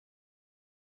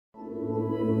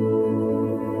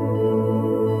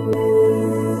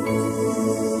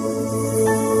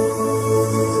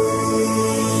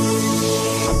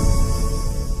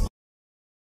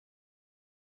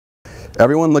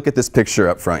Everyone look at this picture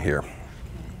up front here.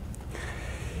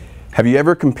 Have you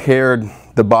ever compared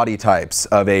the body types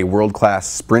of a world-class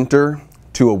sprinter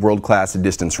to a world-class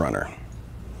distance runner?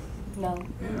 No.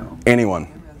 Anyone?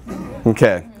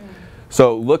 Okay.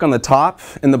 So look on the top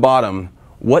and the bottom.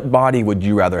 What body would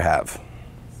you rather have?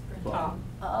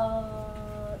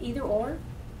 Either or.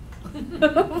 They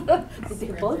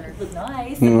both look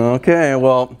nice. Okay,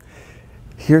 well,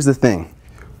 here's the thing.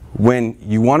 When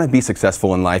you want to be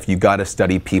successful in life, you got to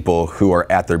study people who are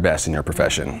at their best in your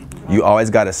profession. You always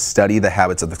got to study the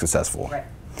habits of the successful. Right.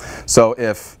 So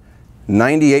if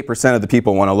 98% of the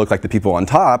people want to look like the people on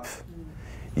top,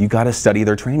 you got to study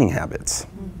their training habits.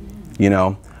 You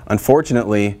know,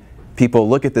 unfortunately, people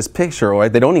look at this picture, or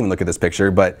they don't even look at this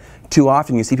picture, but too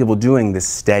often you see people doing this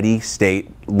steady state,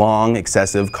 long,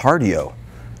 excessive cardio.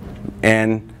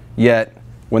 And yet,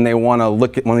 when they want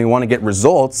to get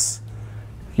results,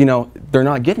 you know, they're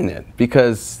not getting it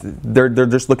because they're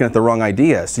just looking at the wrong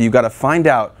idea. So you've got to find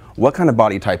out what kind of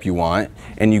body type you want,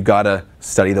 and you've got to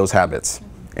study those habits,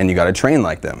 and you got to train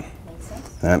like them. Makes sense.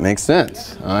 That makes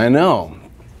sense. I know.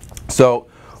 So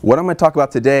what I'm going to talk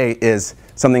about today is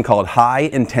something called high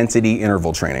intensity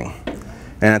interval training.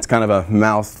 And it's kind of a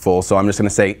mouthful, so I'm just going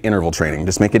to say interval training.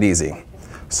 Just make it easy.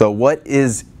 So what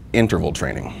is interval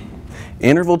training?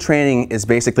 Interval training is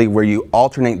basically where you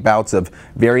alternate bouts of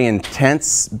very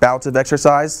intense bouts of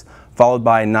exercise followed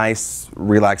by nice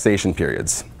relaxation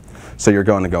periods. So you're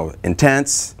going to go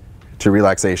intense to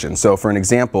relaxation. So for an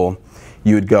example,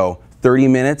 you would go 30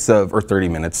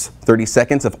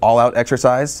 seconds of all-out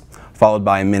exercise followed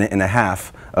by a minute and a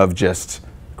half of just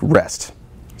rest.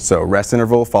 So rest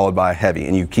interval followed by heavy,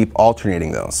 and you keep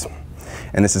alternating those.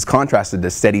 And this is contrasted to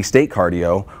steady state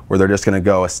cardio, where they're just going to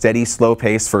go a steady slow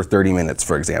pace for 30 minutes,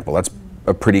 for example. That's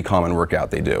a pretty common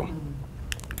workout they do.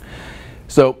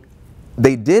 So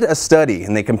they did a study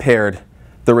and they compared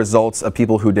the results of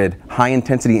people who did high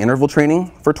intensity interval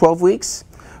training for 12 weeks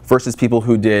versus people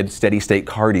who did steady state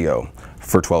cardio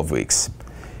for 12 weeks.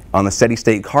 On the steady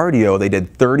state cardio, they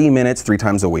did 30 minutes 3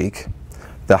 times a week.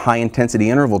 The high intensity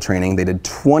interval training, they did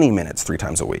 20 minutes 3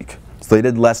 times a week. So they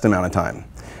did less amount of time.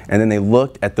 And then they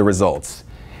looked at the results.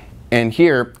 And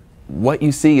here, what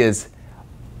you see is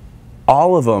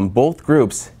all of them, both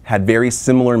groups, had very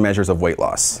similar measures of weight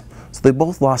loss. So they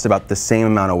both lost about the same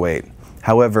amount of weight.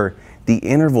 However, the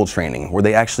interval training, where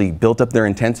they actually built up their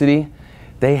intensity,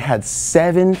 they had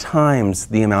 7 times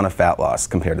the amount of fat loss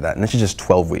compared to that. And this is just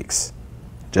 12 weeks.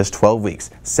 Just 12 weeks,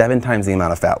 7 times the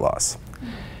amount of fat loss.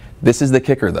 This is the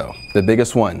kicker though, the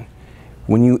biggest one.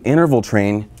 When you interval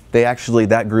train,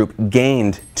 that group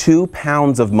gained 2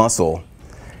 pounds of muscle.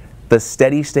 The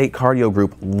steady state cardio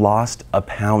group lost a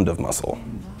pound of muscle.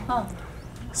 Huh.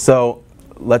 So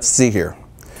let's see here.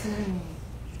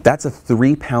 That's a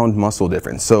 3-pound muscle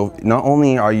difference. So not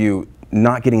only are you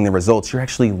not getting the results, you're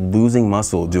actually losing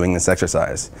muscle doing this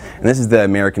exercise. And this is the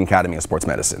American Academy of Sports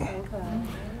Medicine. Okay.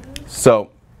 So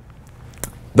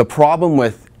the problem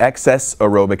with excessive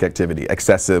aerobic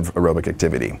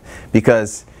activity,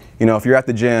 because you know, if you're at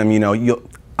the gym, you know,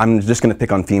 I'm just going to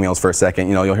pick on females for a second.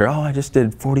 You know, you'll hear, oh, I just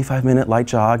did 45-minute light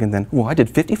jog, and then, well, I did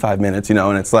 55 minutes, you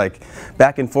know, and it's like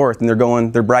back and forth, and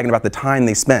they're bragging about the time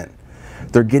they spent.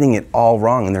 They're getting it all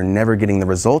wrong, and they're never getting the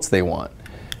results they want.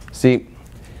 See,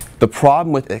 the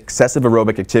problem with excessive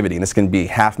aerobic activity, and this can be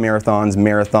half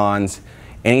marathons,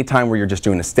 any time where you're just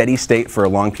doing a steady state for a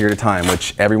long period of time,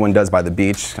 which everyone does by the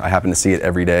beach. I happen to see it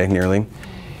every day, nearly.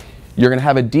 You're going to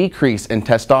have a decrease in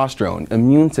testosterone,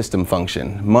 immune system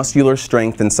function, muscular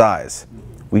strength and size.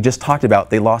 We just talked about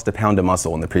they lost a pound of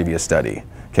muscle in the previous study.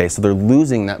 Okay, so they're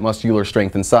losing that muscular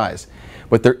strength and size.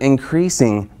 But they're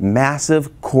increasing massive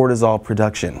cortisol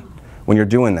production when you're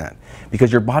doing that.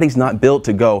 Because your body's not built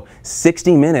to go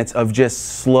 60 minutes of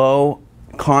just slow,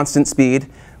 constant speed.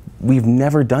 We've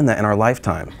never done that in our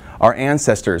lifetime. Our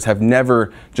ancestors have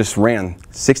never just ran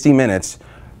 60 minutes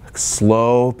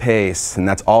slow pace, and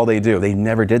that's all they do. They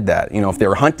never did that. You know, if they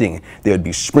were hunting, they would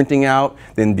be sprinting out,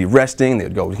 then be resting, they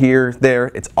would go here,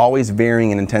 there. It's always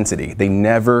varying in intensity. They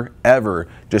never, ever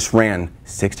just ran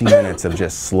 60 minutes of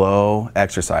just slow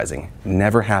exercising.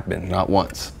 Never happened, not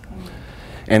once.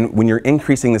 And when you're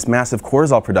increasing this massive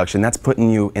cortisol production, that's putting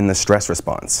you in the stress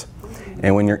response.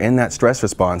 And when you're in that stress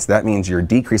response, that means you're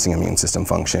decreasing immune system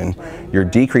function, you're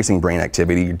decreasing brain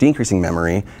activity, you're decreasing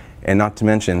memory, and not to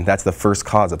mention, that's the first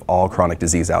cause of all chronic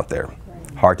disease out there.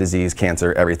 Heart disease,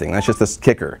 cancer, everything. That's just the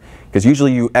kicker. Because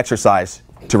usually you exercise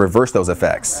to reverse those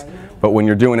effects. But when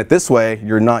you're doing it this way,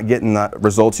 you're not getting the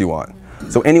results you want.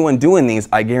 So anyone doing these,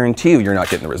 I guarantee you're not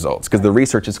getting the results, because the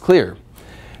research is clear.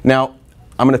 Now,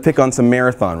 I'm going to pick on some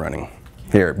marathon running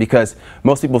here, because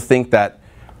most people think that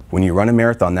when you run a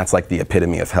marathon, that's like the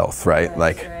epitome of health, right? Right,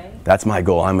 Like, right. that's my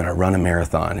goal. I'm going to run a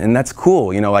marathon. And that's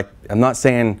cool. You know, like, I'm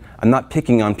not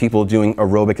picking on people doing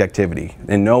aerobic activity.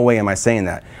 In no way am I saying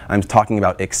that. I'm talking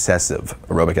about excessive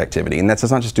aerobic activity. And that's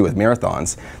not just to do with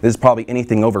marathons. This is probably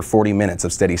anything over 40 minutes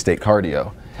of steady state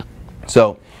cardio.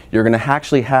 So you're going to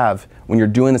actually have, when you're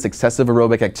doing this excessive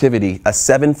aerobic activity, a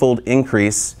 7-fold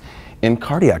increase in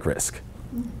cardiac risk.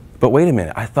 But wait a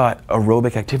minute, I thought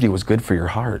aerobic activity was good for your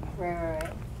heart. Right.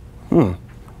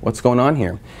 What's going on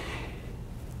here?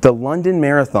 The London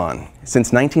Marathon,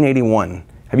 since 1981,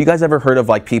 have you guys ever heard of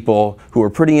like people who are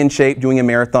pretty in shape doing a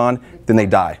marathon, then they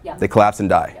die? Yeah. They collapse and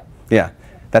die. Yeah. Yeah.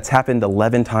 That's happened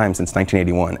 11 times since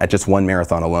 1981 at just one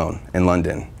marathon alone in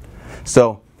London.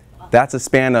 So that's a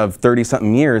span of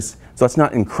 30-something years. So it's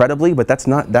not incredibly, but that's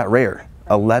not that rare.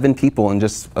 11 people in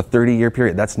just a 30-year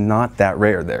period. That's not that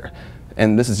rare there.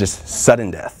 And this is just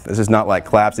sudden death. This is not like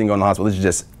collapsing, going to the hospital. This is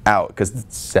just out because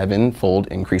it's 7-fold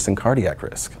increase in cardiac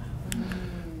risk.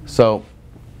 So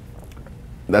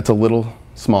that's a little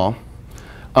small.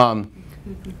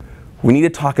 We need to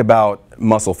talk about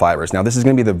muscle fibers. Now this is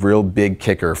going to be the real big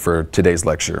kicker for today's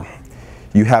lecture.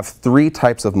 You have 3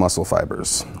 types of muscle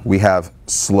fibers. We have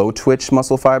slow twitch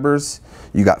muscle fibers,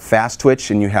 you got fast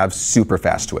twitch, and you have super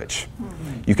fast twitch.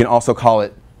 You can also call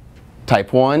it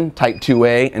type 1, type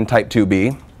 2A, and type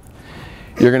 2B.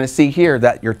 You're going to see here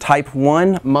that your type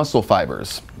 1 muscle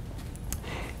fibers,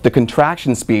 the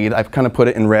contraction speed, I've kind of put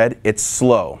it in red, it's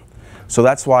slow. So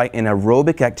that's why in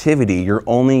aerobic activity, you're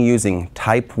only using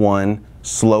type 1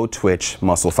 slow twitch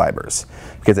muscle fibers.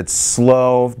 Because it's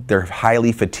slow, they're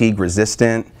highly fatigue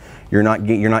resistant, you're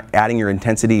not adding your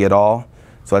intensity at all.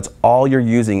 So that's all you're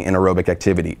using in aerobic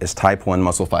activity is type 1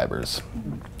 muscle fibers.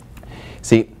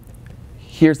 See,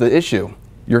 here's the issue.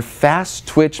 Your fast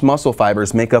twitch muscle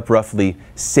fibers make up roughly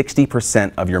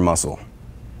 60% of your muscle.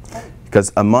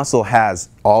 Because a muscle has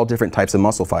all different types of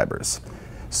muscle fibers.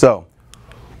 So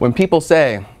when people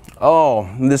say, oh,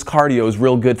 this cardio is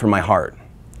real good for my heart.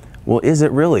 Well, is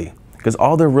it really? Because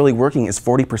all they're really working is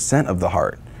 40% of the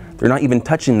heart. They're not even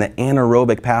touching the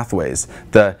anaerobic pathways,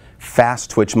 the fast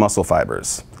twitch muscle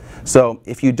fibers. So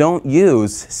if you don't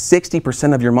use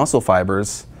 60% of your muscle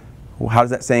fibers, how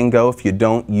does that saying go? If you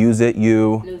don't use it,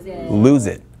 you lose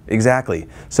it. Exactly.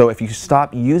 So if you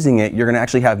stop using it, you're going to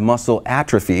actually have muscle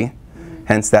atrophy.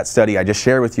 Hence that study I just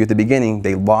shared with you at the beginning.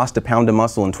 They lost a pound of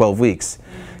muscle in 12 weeks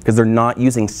because they're not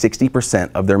using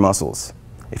 60% of their muscles.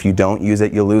 If you don't use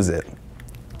it, you lose it.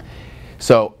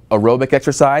 So aerobic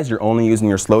exercise, you're only using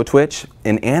your slow twitch.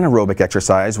 In anaerobic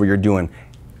exercise, where you're doing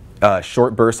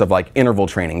short bursts of like interval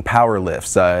training, power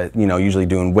lifts, usually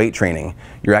doing weight training,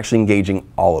 you're actually engaging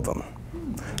all of them.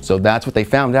 So that's what they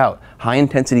found out. High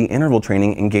intensity interval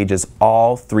training engages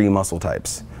all 3 muscle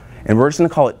types. And we're just going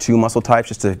to call it 2 muscle types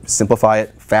just to simplify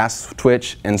it, fast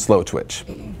twitch and slow twitch.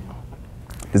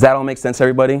 Does that all make sense,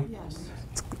 everybody? Yes.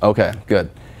 Okay, good.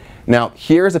 Now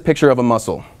here's a picture of a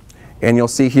muscle. And you'll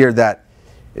see here that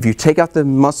if you take out the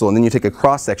muscle and then you take a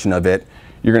cross section of it,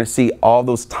 you're going to see all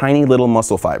those tiny little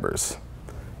muscle fibers.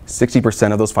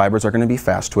 60% of those fibers are going to be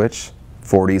fast twitch,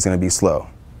 40 is going to be slow.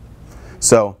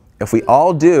 So if we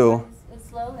all do... It's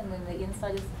slow and then the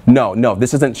inside is... No,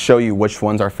 this doesn't show you which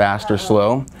ones are fast or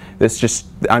slow.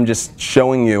 I'm just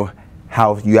showing you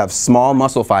how you have small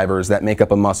muscle fibers that make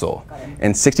up a muscle.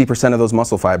 And 60% of those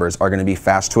muscle fibers are going to be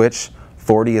fast twitch,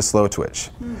 40 is slow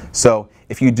twitch. So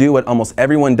if you do what almost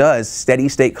everyone does, steady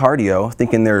state cardio,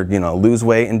 thinking they're, lose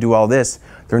weight and do all this,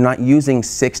 they're not using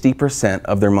 60%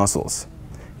 of their muscles.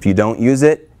 If you don't use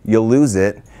it, you'll lose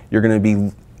it. You're going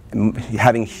to be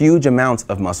having huge amounts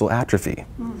of muscle atrophy.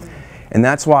 And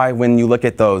that's why when you look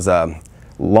at those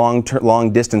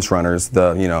long distance runners,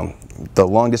 the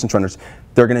long distance runners,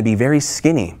 they're going to be very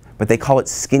skinny, but they call it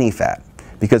skinny fat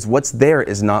because what's there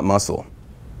is not muscle.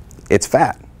 It's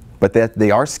fat, but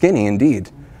they are skinny indeed.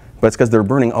 But it's because they're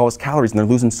burning all those calories and they're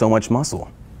losing so much muscle.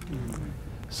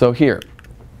 So here,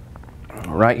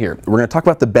 right here, we're going to talk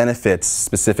about the benefits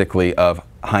specifically of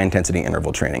high intensity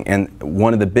interval training. And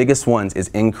one of the biggest ones is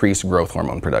increased growth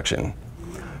hormone production.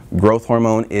 Growth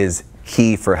hormone is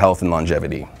key for health and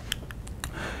longevity.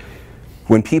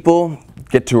 When people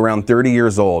get to around 30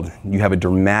 years old, you have a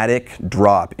dramatic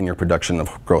drop in your production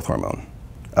of growth hormone.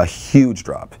 A huge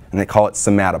drop. And they call it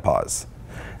somatopause.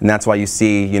 And that's why you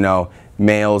see,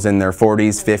 males in their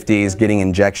 40s, 50s getting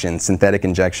injections, synthetic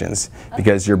injections,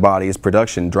 because your body's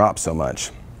production drops so much.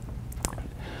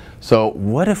 So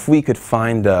what if we could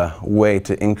find a way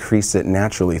to increase it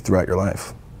naturally throughout your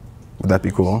life? Would that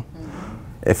be cool?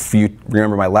 If you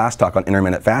remember my last talk on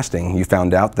intermittent fasting, you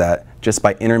found out that just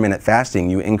by intermittent fasting,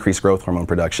 you increase growth hormone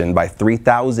production by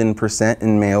 3,000%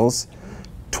 in males,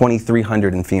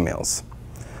 2,300 in females.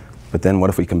 But then what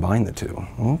if we combine the two?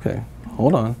 Okay,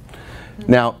 hold on.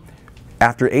 Now,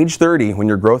 after age 30, when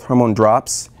your growth hormone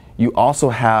drops, you also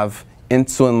have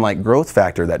insulin-like growth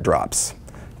factor that drops,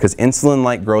 because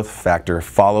insulin-like growth factor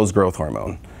follows growth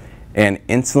hormone. And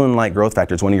insulin-like growth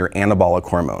factor is one of your anabolic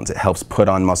hormones. It helps put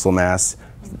on muscle mass.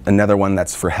 Another one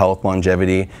that's for health,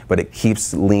 longevity, but it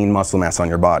keeps lean muscle mass on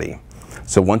your body.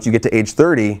 So once you get to age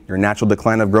 30, your natural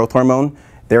decline of growth hormone,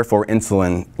 therefore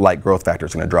insulin-like growth factor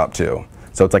is going to drop too.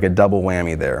 So it's like a double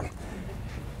whammy there.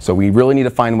 So we really need to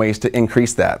find ways to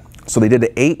increase that. So they did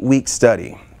an 8-week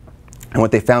study. And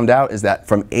what they found out is that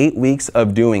from 8 weeks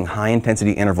of doing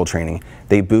high-intensity interval training,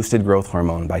 they boosted growth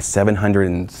hormone by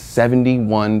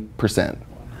 771%.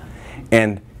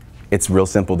 And it's real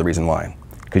simple, the reason why.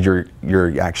 Because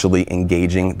you're actually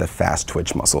engaging the fast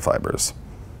twitch muscle fibers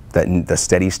that the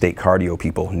steady state cardio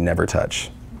people never touch.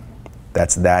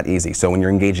 That's that easy. So when you're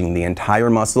engaging the entire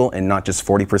muscle and not just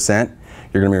 40%,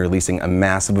 you're going to be releasing a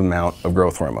massive amount of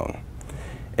growth hormone.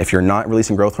 If you're not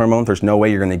releasing growth hormone, there's no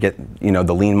way you're going to get,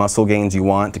 the lean muscle gains you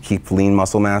want to keep lean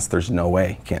muscle mass. There's no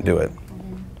way. Can't do it.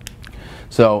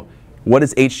 So what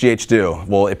does HGH do?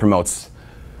 Well, it promotes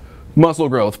muscle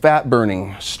growth, fat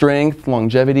burning, strength,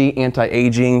 longevity,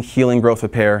 anti-aging, healing, growth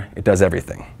repair. It does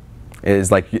everything. It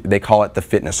is like, they call it the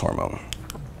fitness hormone.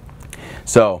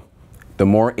 So the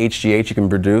more HGH you can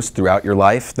produce throughout your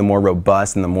life, the more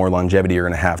robust and the more longevity you're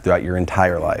going to have throughout your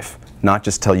entire life. Not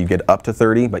just till you get up to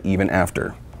 30, but even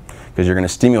after. Because you're going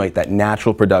to stimulate that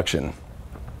natural production.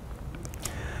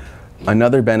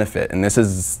 Another benefit, and this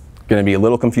is going to be a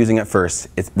little confusing at first,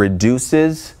 it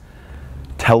reduces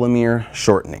telomere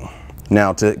shortening.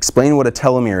 Now, to explain what a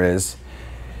telomere is,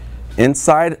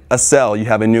 inside a cell you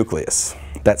have a nucleus.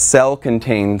 That cell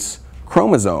contains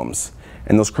chromosomes,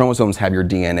 and those chromosomes have your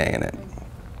DNA in it.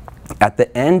 At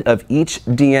the end of each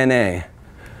DNA,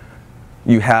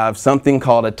 you have something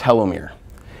called a telomere.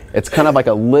 It's kind of like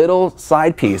a little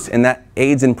side piece, and that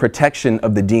aids in protection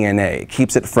of the DNA. It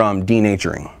keeps it from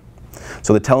denaturing.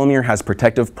 So the telomere has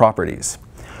protective properties.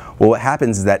 Well, what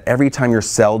happens is that every time your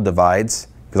cell divides,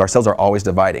 because our cells are always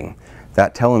dividing,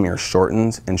 that telomere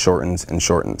shortens and shortens and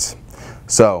shortens.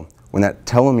 So when that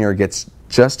telomere gets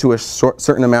just to a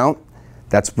certain amount,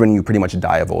 that's when you pretty much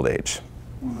die of old age.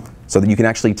 So that you can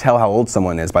actually tell how old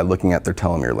someone is by looking at their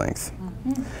telomere length.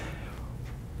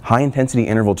 High-intensity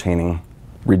interval training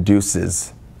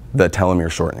reduces the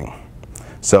telomere shortening.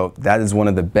 So that is one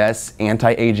of the best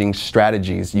anti-aging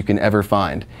strategies you can ever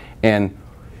find. And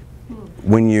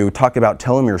when you talk about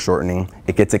telomere shortening,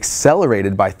 it gets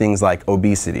accelerated by things like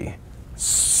obesity,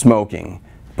 smoking,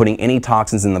 putting any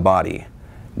toxins in the body,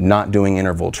 not doing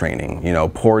interval training,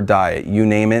 poor diet, you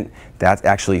name it, that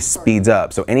actually speeds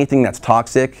up. So anything that's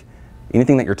toxic,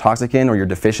 anything that you're toxic in or you're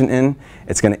deficient in,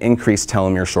 it's going to increase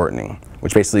telomere shortening,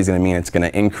 which basically is going to mean it's going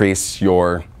to increase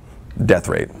your death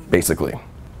rate, basically.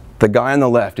 The guy on the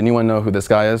left, anyone know who this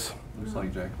guy is? Looks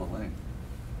like Jack LaLanne.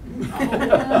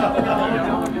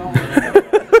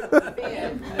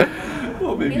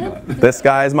 Well, maybe not. This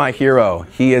guy is my hero.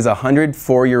 He is a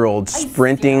 104-year-old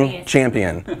sprinting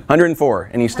champion. 104,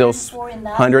 and he's still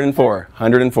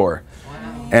 104.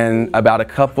 And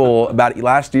about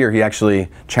last year, he actually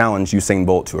challenged Usain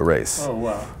Bolt to a race. Oh,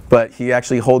 wow. But he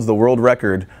actually holds the world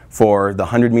record for the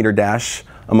 100-meter dash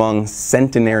among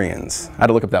centenarians. I had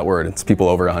to look up that word. It's people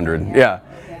over 100. Yeah.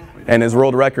 And his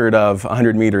world record of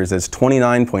 100 meters is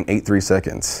 29.83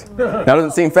 seconds. Now, it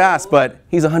doesn't seem fast, but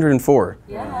he's 104.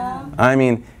 Yeah. I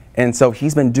mean, and so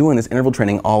he's been doing this interval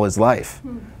training all his life.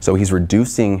 So he's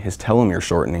reducing his telomere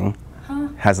shortening,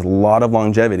 has a lot of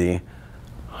longevity.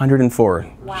 104.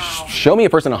 Wow. Show me a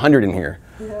person 100 in here.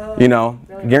 Yeah.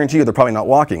 Guarantee you they're probably not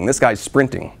walking. This guy's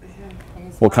sprinting.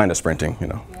 Well, kind of sprinting,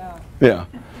 Yeah.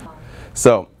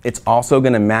 So it's also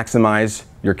going to maximize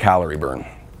your calorie burn.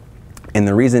 And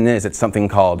the reason is it's something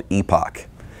called EPOC.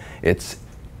 It's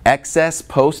excess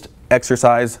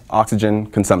post-exercise oxygen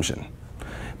consumption.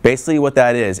 Basically what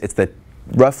that is, it's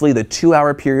roughly the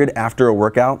 2-hour period after a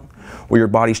workout where your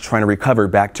body's trying to recover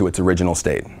back to its original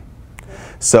state.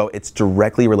 So it's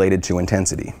directly related to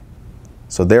intensity.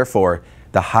 So therefore,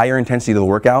 the higher intensity of the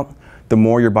workout, the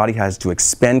more your body has to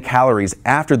expend calories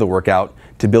after the workout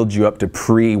to build you up to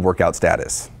pre-workout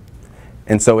status.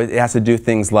 And so it has to do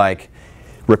things like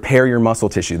repair your muscle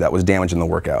tissue that was damaged in the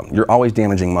workout. You're always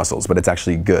damaging muscles, but it's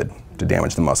actually good to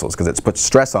damage the muscles because it puts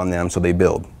stress on them so they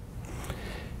build.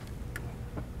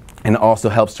 And it also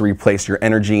helps to replace your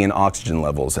energy and oxygen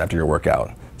levels after your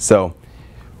workout. So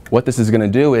what this is going to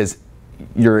do is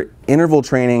your interval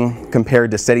training compared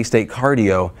to steady state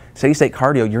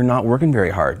cardio, you're not working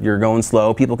very hard. You're going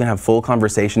slow. People can have full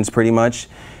conversations pretty much.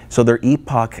 So their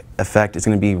EPOC effect is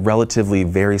going to be relatively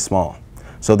very small.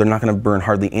 So they're not going to burn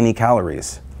hardly any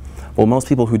calories. Well, most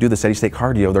people who do the steady state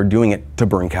cardio, they're doing it to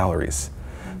burn calories.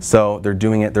 So they're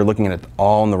looking at it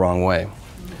all in the wrong way.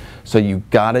 So you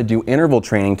gotta do interval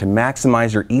training to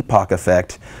maximize your EPOC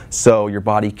effect so your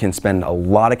body can spend a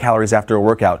lot of calories after a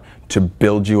workout to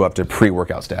build you up to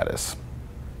pre-workout status.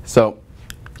 So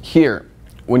here,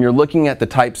 when you're looking at the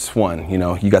types 1,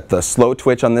 you got the slow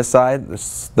twitch on this side,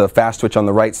 the fast twitch on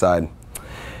the right side.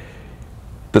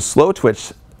 The slow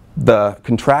twitch, the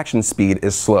contraction speed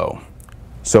is slow.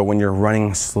 So when you're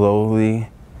running slowly,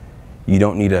 you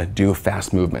don't need to do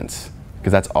fast movements,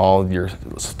 because that's all your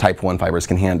type 1 fibers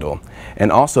can handle.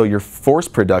 And also your force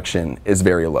production is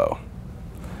very low.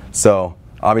 So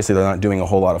obviously they're not doing a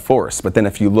whole lot of force. But then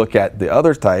if you look at the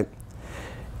other type,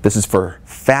 this is for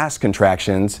fast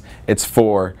contractions, it's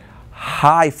for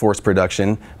high force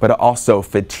production, but it also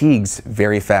fatigues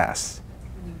very fast.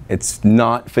 It's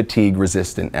not fatigue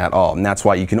resistant at all. And that's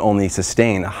why you can only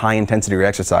sustain a high intensity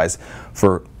exercise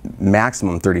for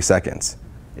maximum 30 seconds.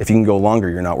 If you can go longer,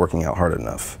 you're not working out hard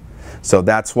enough. So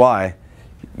that's why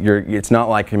it's not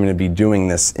like I'm going to be doing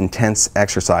this intense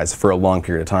exercise for a long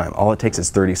period of time. All it takes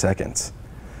is 30 seconds.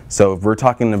 So if we're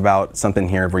talking about something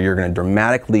here where you're going to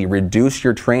dramatically reduce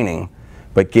your training,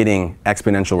 but getting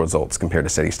exponential results compared to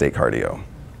steady state cardio.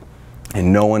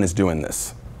 And no one is doing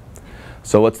this.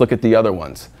 So let's look at the other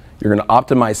ones. You're going to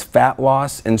optimize fat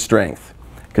loss and strength,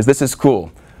 because this is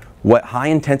cool. What high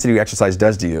intensity exercise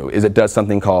does to you is it does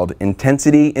something called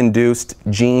intensity induced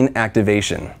gene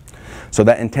activation. So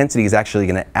that intensity is actually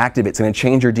going to activate, it's going to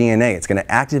change your DNA. It's going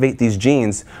to activate these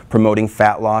genes promoting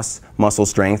fat loss, muscle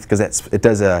strength, because it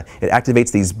activates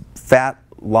these fat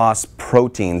loss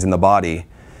proteins in the body,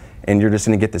 and you're just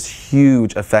going to get this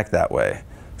huge effect that way.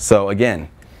 So again,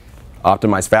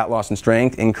 optimize fat loss and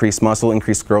strength, increase muscle,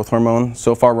 increase growth hormone.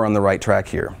 So far we're on the right track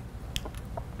here.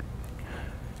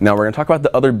 Now we're going to talk about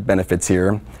the other benefits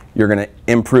here. You're going to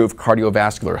improve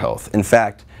cardiovascular health. In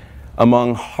fact,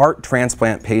 among heart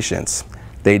transplant patients,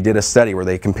 they did a study where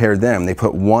they compared them. They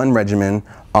put one regimen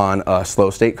on a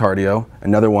slow state cardio,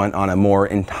 another one on a more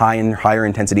higher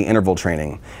intensity interval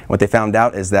training. And what they found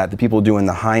out is that the people doing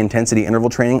the high intensity interval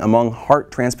training among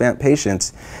heart transplant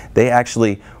patients, they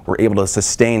actually were able to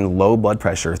sustain low blood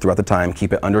pressure throughout the time,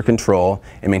 keep it under control,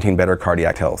 and maintain better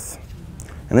cardiac health.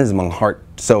 And this is among heart.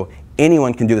 So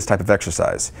anyone can do this type of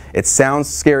exercise. It sounds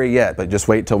scary yet, but just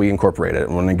wait till we incorporate it and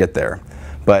we're going to get there.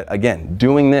 But again,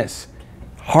 doing this,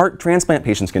 heart transplant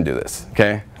patients can do this,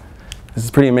 okay? This is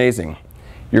pretty amazing.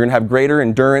 You're going to have greater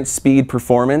endurance, speed,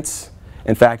 performance.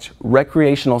 In fact,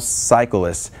 recreational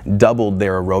cyclists doubled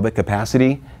their aerobic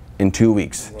capacity in 2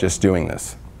 weeks just doing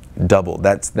this. Doubled.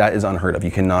 That is unheard of. You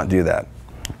cannot do that.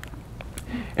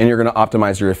 And you're going to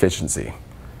optimize your efficiency.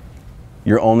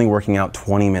 You're only working out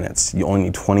 20 minutes. You only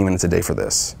need 20 minutes a day for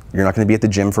this. You're not going to be at the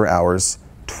gym for hours.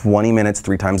 20 minutes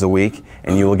 3 times a week,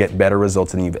 and you will get better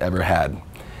results than you've ever had.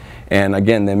 And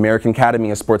again, the American Academy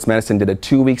of Sports Medicine did a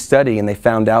 2-week study, and they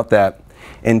found out that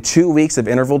in 2 weeks of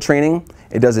interval training,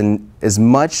 it does as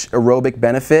much aerobic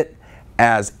benefit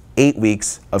as 8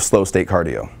 weeks of slow state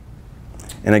cardio.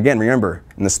 And again, remember,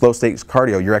 in the slow state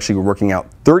cardio, you're actually working out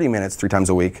 30 minutes 3 times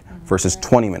a week versus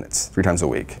 20 minutes 3 times a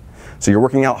week. So you're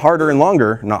working out harder and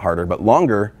longer, not harder, but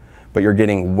longer, but you're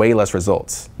getting way less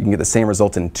results. You can get the same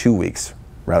results in 2 weeks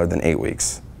rather than 8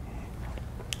 weeks.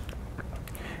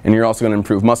 And you're also going to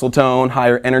improve muscle tone,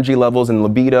 higher energy levels and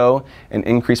libido, and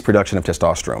increase production of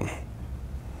testosterone.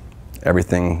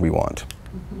 Everything we want.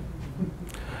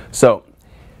 So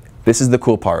this is the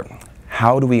cool part.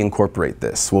 How do we incorporate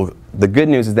this? Well, the good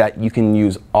news is that you can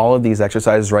use all of these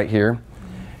exercises right here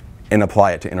and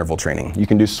apply it to interval training. You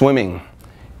can do swimming,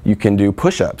 you can do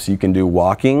push-ups, you can do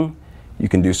walking, you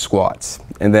can do squats,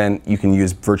 and then you can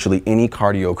use virtually any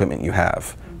cardio equipment you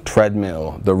have.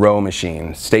 Treadmill, the row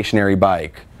machine, stationary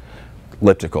bike,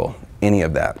 elliptical, any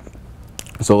of that.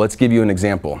 So let's give you an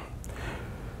example.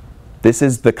 This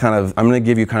is the kind of, I'm going to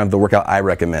give you kind of the workout I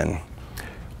recommend.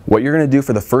 What you're going to do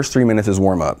for the first 3 minutes is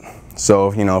warm up.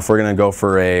 So, if we're going to go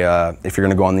for if you're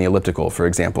going to go on the elliptical, for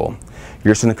example,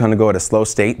 you're just going to kind of go at a slow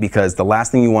state, because the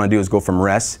last thing you want to do is go from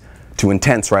rest to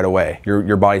intense right away.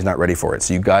 Your body's not ready for it.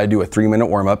 So you got to do a 3-minute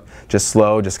warm up, just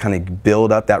slow, just kind of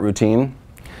build up that routine.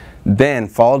 Then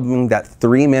following that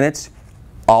 3 minutes,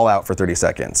 all out for 30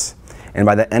 seconds. And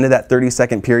by the end of that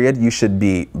 30-second period, you should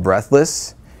be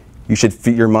breathless.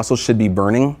 Your muscles should be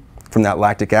burning from that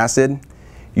lactic acid.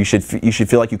 You should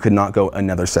feel like you could not go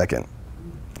another second.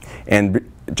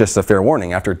 And just a fair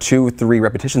warning, after 2-3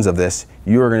 repetitions of this,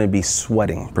 you are going to be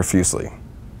sweating profusely.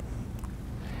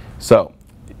 So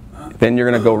Then you're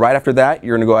going to go right after that,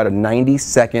 you're going to go at a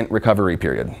 90-second recovery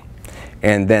period.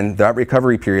 And then that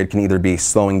recovery period can either be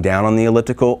slowing down on the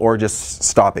elliptical or just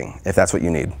stopping if that's what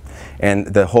you need. And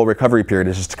the whole recovery period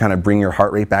is just to kind of bring your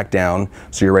heart rate back down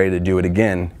so you're ready to do it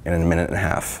again in a minute and a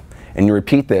half. And you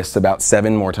repeat this about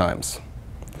 7 more times.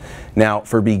 Now,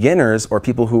 for beginners or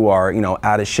people who are,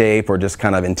 out of shape or just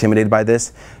kind of intimidated by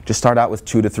this, just start out with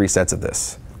 2 to 3 sets of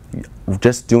this.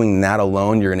 Just doing that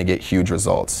alone, you're going to get huge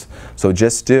results. So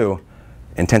just do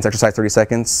intense exercise 30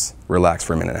 seconds, relax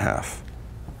for a minute and a half.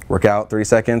 Work out 30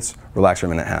 seconds, relax for a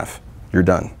minute and a half. You're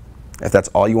done. If that's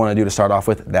all you want to do to start off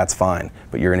with, that's fine.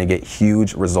 But you're going to get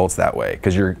huge results that way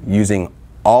because you're using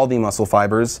all the muscle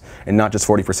fibers and not just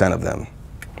 40% of them.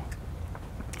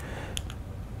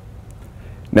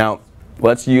 Now,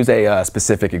 let's use a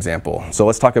specific example. So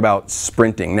let's talk about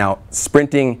sprinting. Now,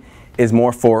 sprinting is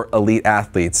more for elite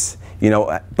athletes,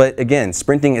 but again,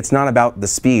 sprinting, it's not about the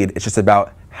speed, it's just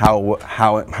about how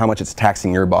much it's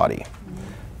taxing your body.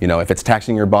 If it's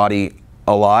taxing your body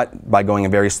a lot by going a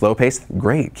very slow pace,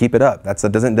 great, keep it up. That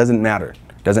doesn't matter.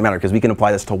 Doesn't matter because we can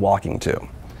apply this to walking too.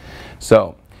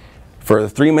 So for the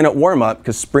 3-minute warm-up,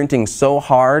 because sprinting's so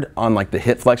hard on like the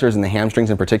hip flexors and the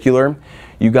hamstrings in particular,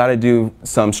 you got to do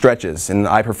some stretches, and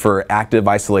I prefer active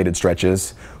isolated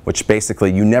stretches, which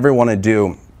basically you never want to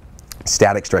do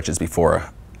static stretches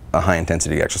before a high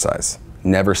intensity exercise.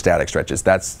 Never static stretches.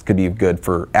 That could be good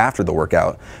for after the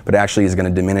workout, but actually is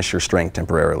going to diminish your strength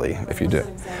temporarily if you do.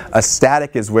 A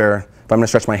static is where if I'm going to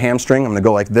stretch my hamstring, I'm going to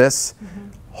go like this,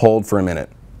 hold for a minute.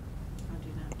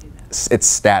 It's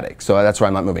static, so that's why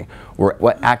I'm not moving.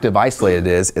 What active isolated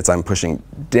is, I'm pushing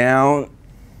down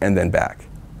and then back.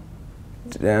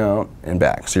 Down and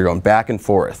back. So you're going back and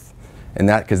forth. And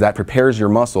because that prepares your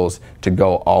muscles to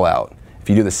go all out. If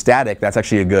you do the static, that's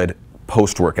actually a good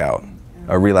post-workout,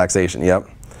 a relaxation, yep.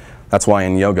 That's why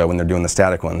in yoga, when they're doing the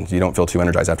static ones, you don't feel too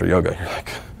energized after yoga. You're like,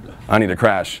 I need to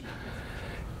crash.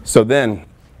 So then,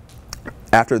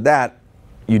 after that,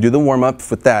 you do the warm-up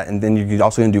with that, and then you're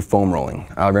also going to do foam rolling.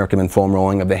 I recommend foam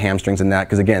rolling of the hamstrings and that,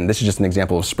 because again, this is just an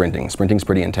example of sprinting. Sprinting's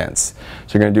pretty intense.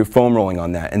 So you're going to do foam rolling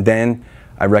on that, and then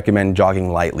I recommend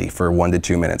jogging lightly for 1 to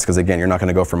 2 minutes, because again, you're not going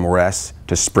to go from rest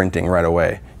to sprinting right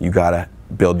away. You got to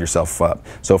build yourself up.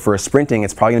 So for a sprinting,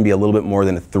 it's probably going to be a little bit more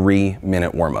than a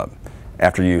 3-minute warm-up.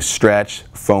 After you stretch,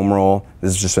 foam roll,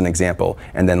 this is just an example,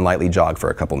 and then lightly jog for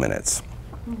a couple minutes.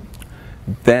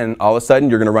 Then all of a sudden,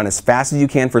 you're going to run as fast as you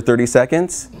can for 30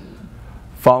 seconds.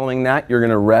 Following that, you're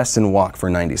going to rest and walk for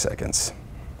 90 seconds.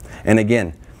 And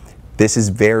again, this is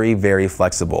very, very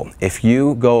flexible. If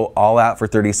you go all out for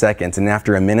 30 seconds and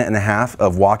after a minute and a half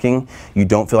of walking, you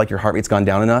don't feel like your heart rate's gone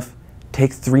down enough,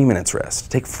 take 3 minutes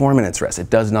rest, take 4 minutes rest.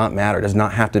 It does not matter. It does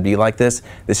not have to be like this.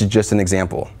 This is just an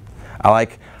example.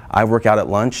 I work out at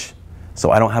lunch,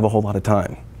 so I don't have a whole lot of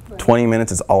time. 20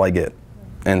 minutes is all I get.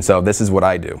 And so this is what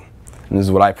I do. And this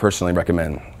is what I personally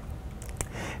recommend.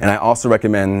 And I also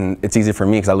recommend, it's easy for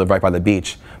me because I live right by the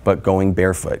beach, but going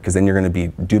barefoot, because then you're going to be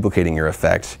duplicating your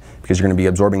effect, because you're going to be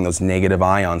absorbing those negative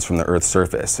ions from the Earth's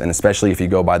surface. And especially if you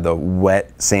go by the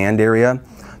wet sand area,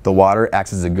 the water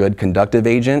acts as a good conductive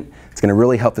agent. It's going to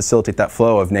really help facilitate that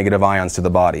flow of negative ions to the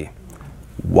body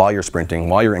while you're sprinting,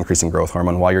 while you're increasing growth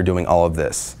hormone, while you're doing all of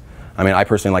this. I mean, I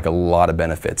personally like a lot of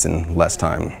benefits in less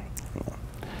time.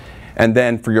 And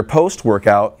then for your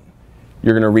post-workout,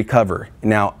 you're going to recover.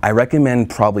 Now, I recommend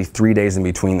probably 3 days in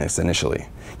between this initially,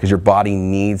 because your body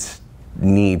needs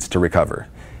to recover.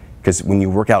 Because when you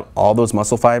work out all those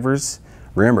muscle fibers,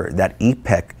 remember that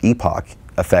epoch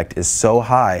effect is so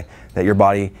high that your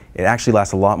body, it actually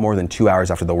lasts a lot more than 2 hours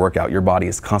after the workout. Your body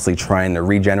is constantly trying to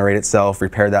regenerate itself,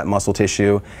 repair that muscle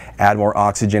tissue, add more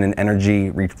oxygen and energy,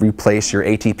 replace your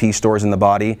ATP stores in the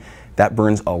body. That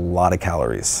burns a lot of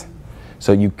calories.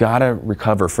 So you gotta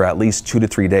recover for at least 2 to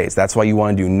 3 days. That's why you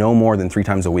wanna do no more than 3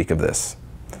 times a week of this,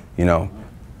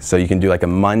 So you can do like a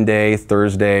Monday,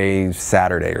 Thursday,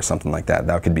 Saturday or something like that.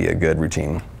 That could be a good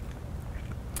routine.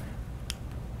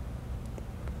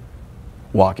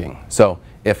 Walking. So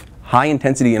if high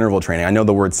intensity interval training, I know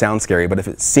the word sounds scary, but if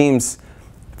it seems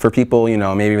for people,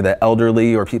 maybe the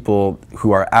elderly or people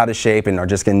who are out of shape and are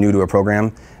just getting new to a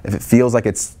program, if it feels like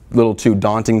it's a little too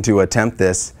daunting to attempt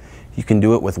this, you can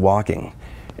do it with walking.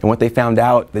 And what they found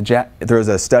out, there was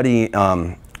a study,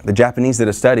 the Japanese did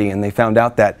a study, and they found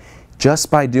out that just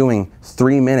by doing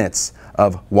 3 minutes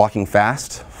of walking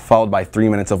fast, followed by 3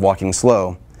 minutes of walking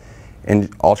slow,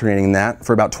 and alternating that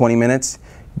for about 20 minutes,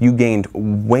 you gained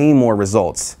way more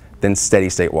results than steady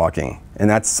state walking. And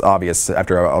that's obvious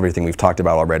after everything we've talked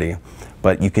about already,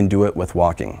 but you can do it with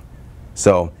walking.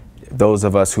 So those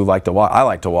of us who like to walk, I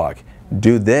like to walk,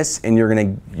 do this and you're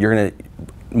gonna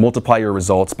multiply your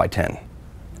results by 10,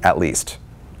 at least.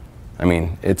 I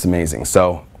mean, it's amazing.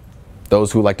 So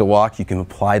those who like to walk, you can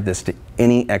apply this to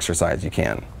any exercise you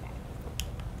can.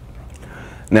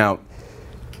 Now,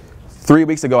 3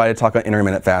 weeks ago, I had to talk about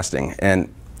intermittent fasting.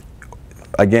 And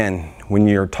again, when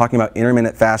you're talking about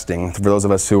intermittent fasting, for those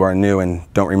of us who are new and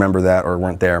don't remember that or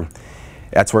weren't there,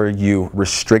 that's where you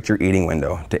restrict your eating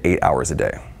window to 8 hours a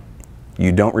day.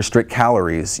 You don't restrict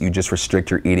calories, you just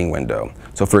restrict your eating window.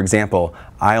 So for example,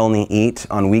 I only eat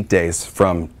on weekdays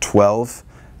from 12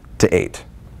 to 8.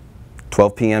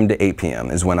 12 p.m. to 8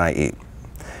 p.m. is when I eat.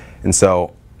 And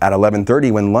so at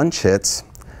 11:30 when lunch hits,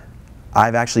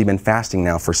 I've actually been fasting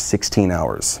now for 16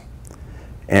 hours.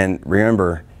 And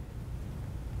remember,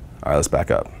 all right, let's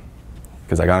back up,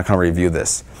 because I gotta kind of review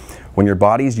this. When your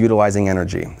body's utilizing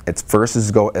energy, it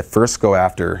first go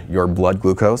after your blood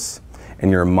glucose and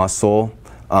your muscle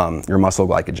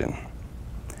glycogen.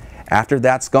 After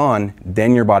that's gone,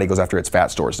 then your body goes after its fat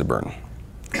stores to burn.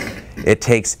 It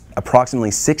takes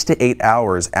approximately 6 to 8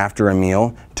 hours after a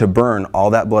meal to burn all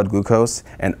that blood glucose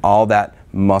and all that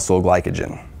muscle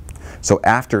glycogen. So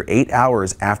after 8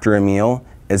 hours after a meal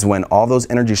is when all those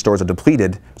energy stores are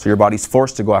depleted, so your body's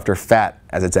forced to go after fat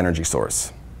as its energy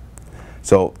source.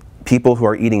 So people who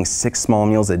are eating 6 small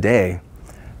meals a day,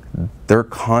 they're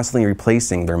constantly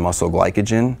replacing their muscle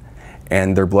glycogen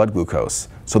and their blood glucose.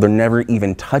 So they're never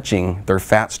even touching their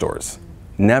fat stores.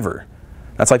 Never.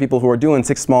 That's why people who are doing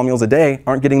 6 small meals a day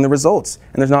aren't getting the results.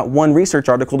 And there's not one research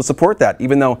article to support that,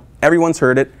 even though everyone's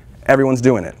heard it, everyone's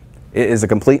doing it. It is a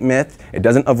complete myth. It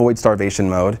doesn't avoid starvation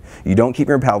mode. You don't keep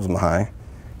your metabolism high.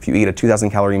 If you eat a 2,000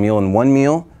 calorie meal in one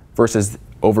meal versus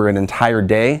over an entire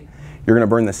day, you're gonna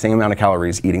burn the same amount of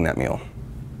calories eating that meal.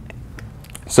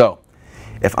 So,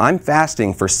 if I'm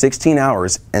fasting for 16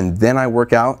 hours and then I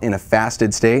work out in a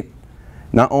fasted state,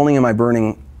 not only am I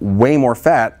burning way more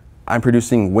fat, I'm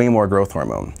producing way more growth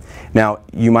hormone. Now,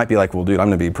 you might be like, well, dude, I'm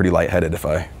gonna be pretty lightheaded if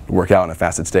I work out in a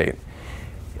fasted state.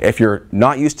 If you're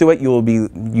not used to it,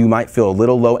 you might feel a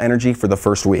little low energy for the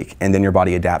first week, and then your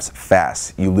body adapts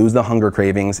fast. You lose the hunger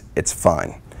cravings, it's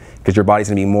fine. Because your body's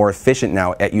gonna be more efficient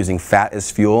now at using fat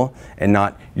as fuel and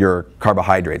not your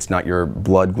carbohydrates, not your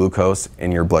blood glucose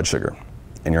and your blood sugar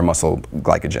and your muscle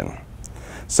glycogen.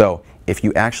 So if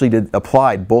you actually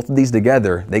applied both of these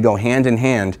together, they go hand in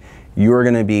hand, you are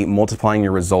gonna be multiplying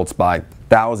your results by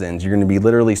thousands. You're gonna be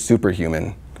literally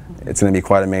superhuman. It's gonna be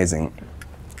quite amazing.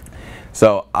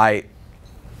 So I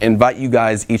invite you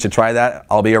guys each to try that.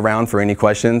 I'll be around for any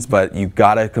questions, but you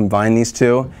gotta combine these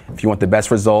two if you want the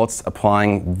best results,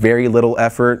 applying very little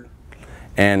effort.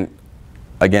 And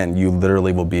again, you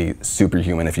literally will be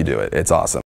superhuman if you do it. It's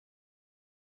awesome.